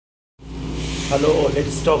Hello,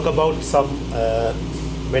 let's talk about some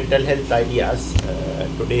mental health ideas.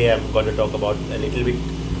 Today I'm going to talk about a little bit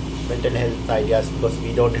mental health ideas because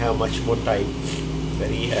we don't have much more time.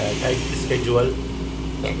 Very tight schedule.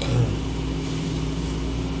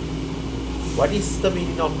 What is the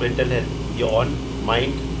meaning of mental health? Your own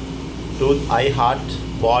mind, tooth, eye, heart,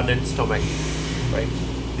 bone, and stomach. Right?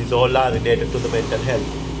 These all are related to the mental health.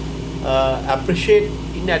 Appreciate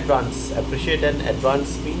in advance. Appreciate and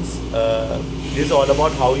advance means this is all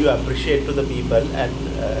about how you appreciate to the people. And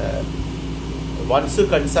once you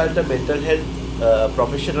consult a mental health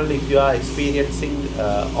professional, if you are experiencing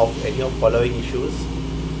of any of following issues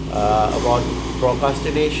about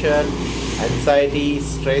procrastination, anxiety,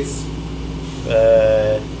 stress,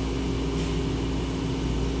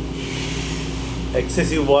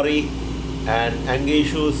 excessive worry, and anger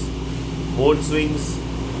issues, mood swings,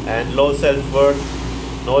 and low self-worth,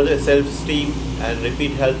 no self-esteem, and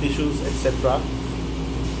repeat health issues, etc.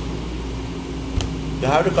 You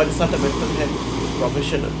have to consult a mental health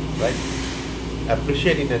professional, right?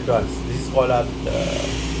 Appreciate in advance. This is called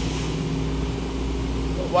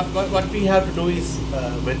what we have to do is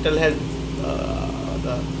mental health,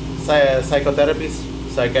 the psychotherapist,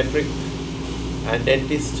 psychiatric, and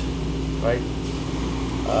dentist, right?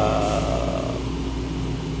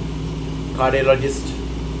 Cardiologist,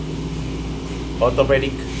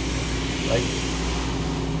 orthopedic, right?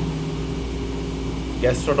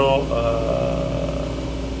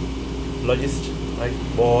 Gastroenterologist, right?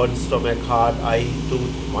 Bone, stomach, heart, eye,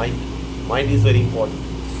 tooth, mind. Mind is very important.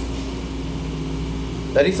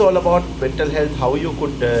 That is all about mental health. How you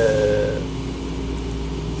could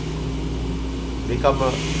become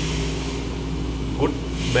a good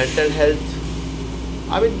mental health.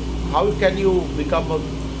 I mean, how can you become a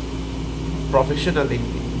professional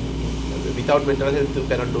without mental health? You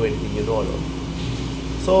cannot do anything, you know.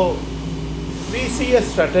 So we see a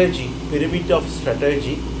strategy, pyramid of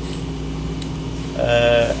strategy,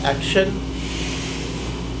 action,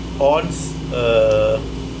 odds,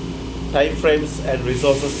 time frames, and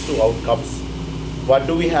resources to outcomes. What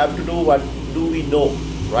do we have to do? What do we know,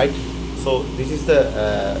 right? So this is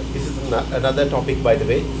another topic, by the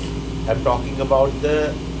way. I'm talking about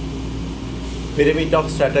the pyramid of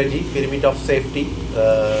strategy, pyramid of safety.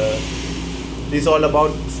 This is all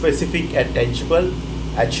about specific and tangible,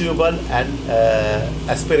 achievable, and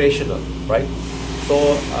aspirational, right?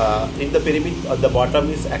 So in the pyramid, at the bottom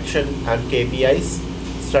is action and KPIs.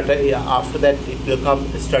 After that, it will come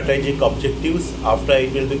strategic objectives. After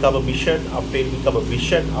it will become a mission. After it will become a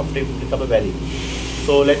vision. After it will become a value.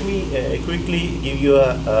 So let me quickly give you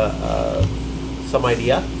some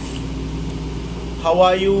idea. How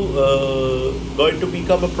are you going to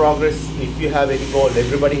become a progress if you have any goal?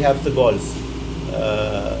 Everybody has the goals.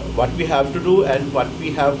 What we have to do and what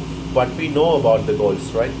we know about the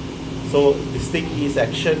goals, right? So this thing is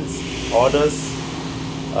actions, orders,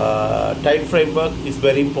 time framework is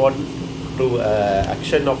very important to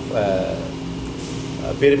action of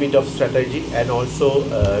pyramid of strategy, and also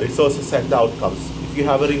resources and the outcomes. If you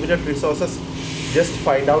have a limited resources, just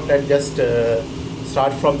find out and just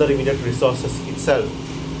start from the limited resources itself.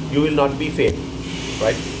 You will not be failed,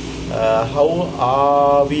 right? How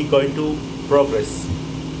are we going to progress?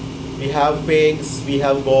 We have pains, we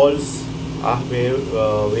have goals,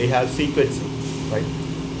 we have sequencing, right?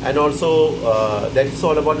 And also that is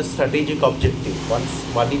all about the strategic objective.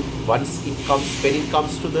 When it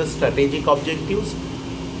comes to the strategic objectives,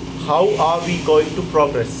 how are we going to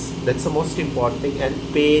progress? That's the most important thing. And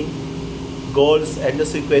pain, goals, and the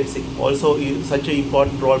sequencing also is such an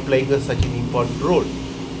important role, playing such an important role.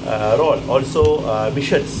 Also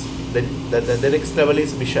missions. The next level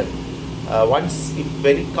is mission. When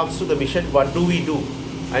it comes to the mission, what do we do,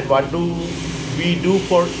 and what do we do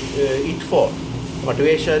for it for?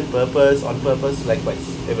 Motivation, purpose, on purpose, likewise,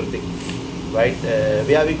 everything, right?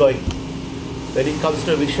 Where are we going? When it comes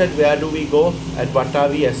to vision, where do we go, and what are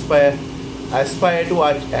we aspire to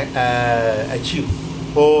achieve?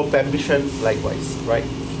 Hope, ambition, likewise, right?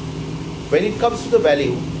 When it comes to the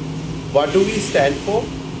value, what do we stand for?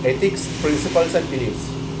 Ethics, principles, and beliefs,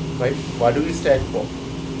 right? What do we stand for?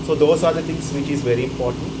 So those are the things which is very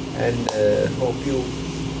important, and hope you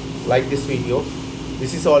like this video.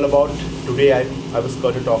 This is all about today. I was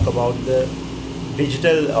going to talk about the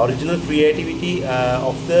digital original creativity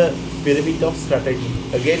of the pyramid of strategy.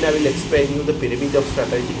 Again, I will explain you the pyramid of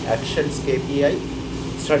strategy: actions, KPI,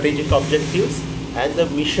 strategic objectives, and the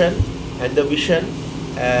mission and the vision.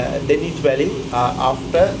 Then its value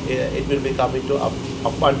after it will be coming to up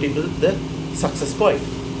until the success point.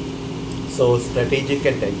 So strategic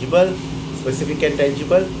and tangible, specific and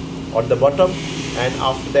tangible. On the bottom, and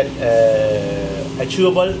after that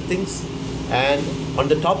achievable things, and on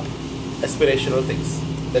the top aspirational things.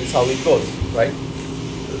 That's how it goes, right?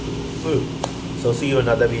 So see you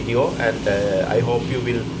another video, and I hope you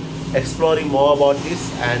will exploring more about this,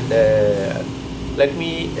 and let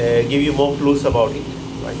me give you more clues about it,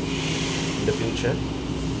 right, in the future.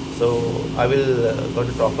 So I will going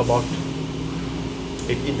to talk about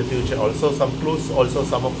it in the future. Also some clues, also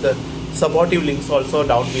some of the supportive links also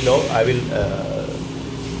down below I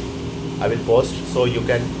will post, so you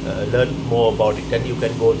can learn more about it, and you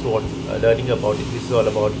can go through on learning about it. This is all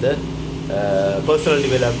about the personal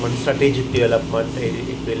development, strategic development.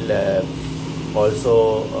 It will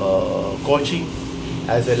also coaching,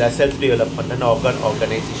 as well as self-development and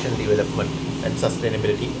organization development and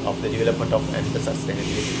sustainability of the development of and the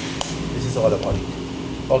sustainability. This is all about it.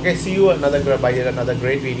 Okay, see you another by another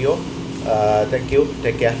great video. Thank you.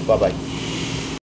 Take care. Bye bye.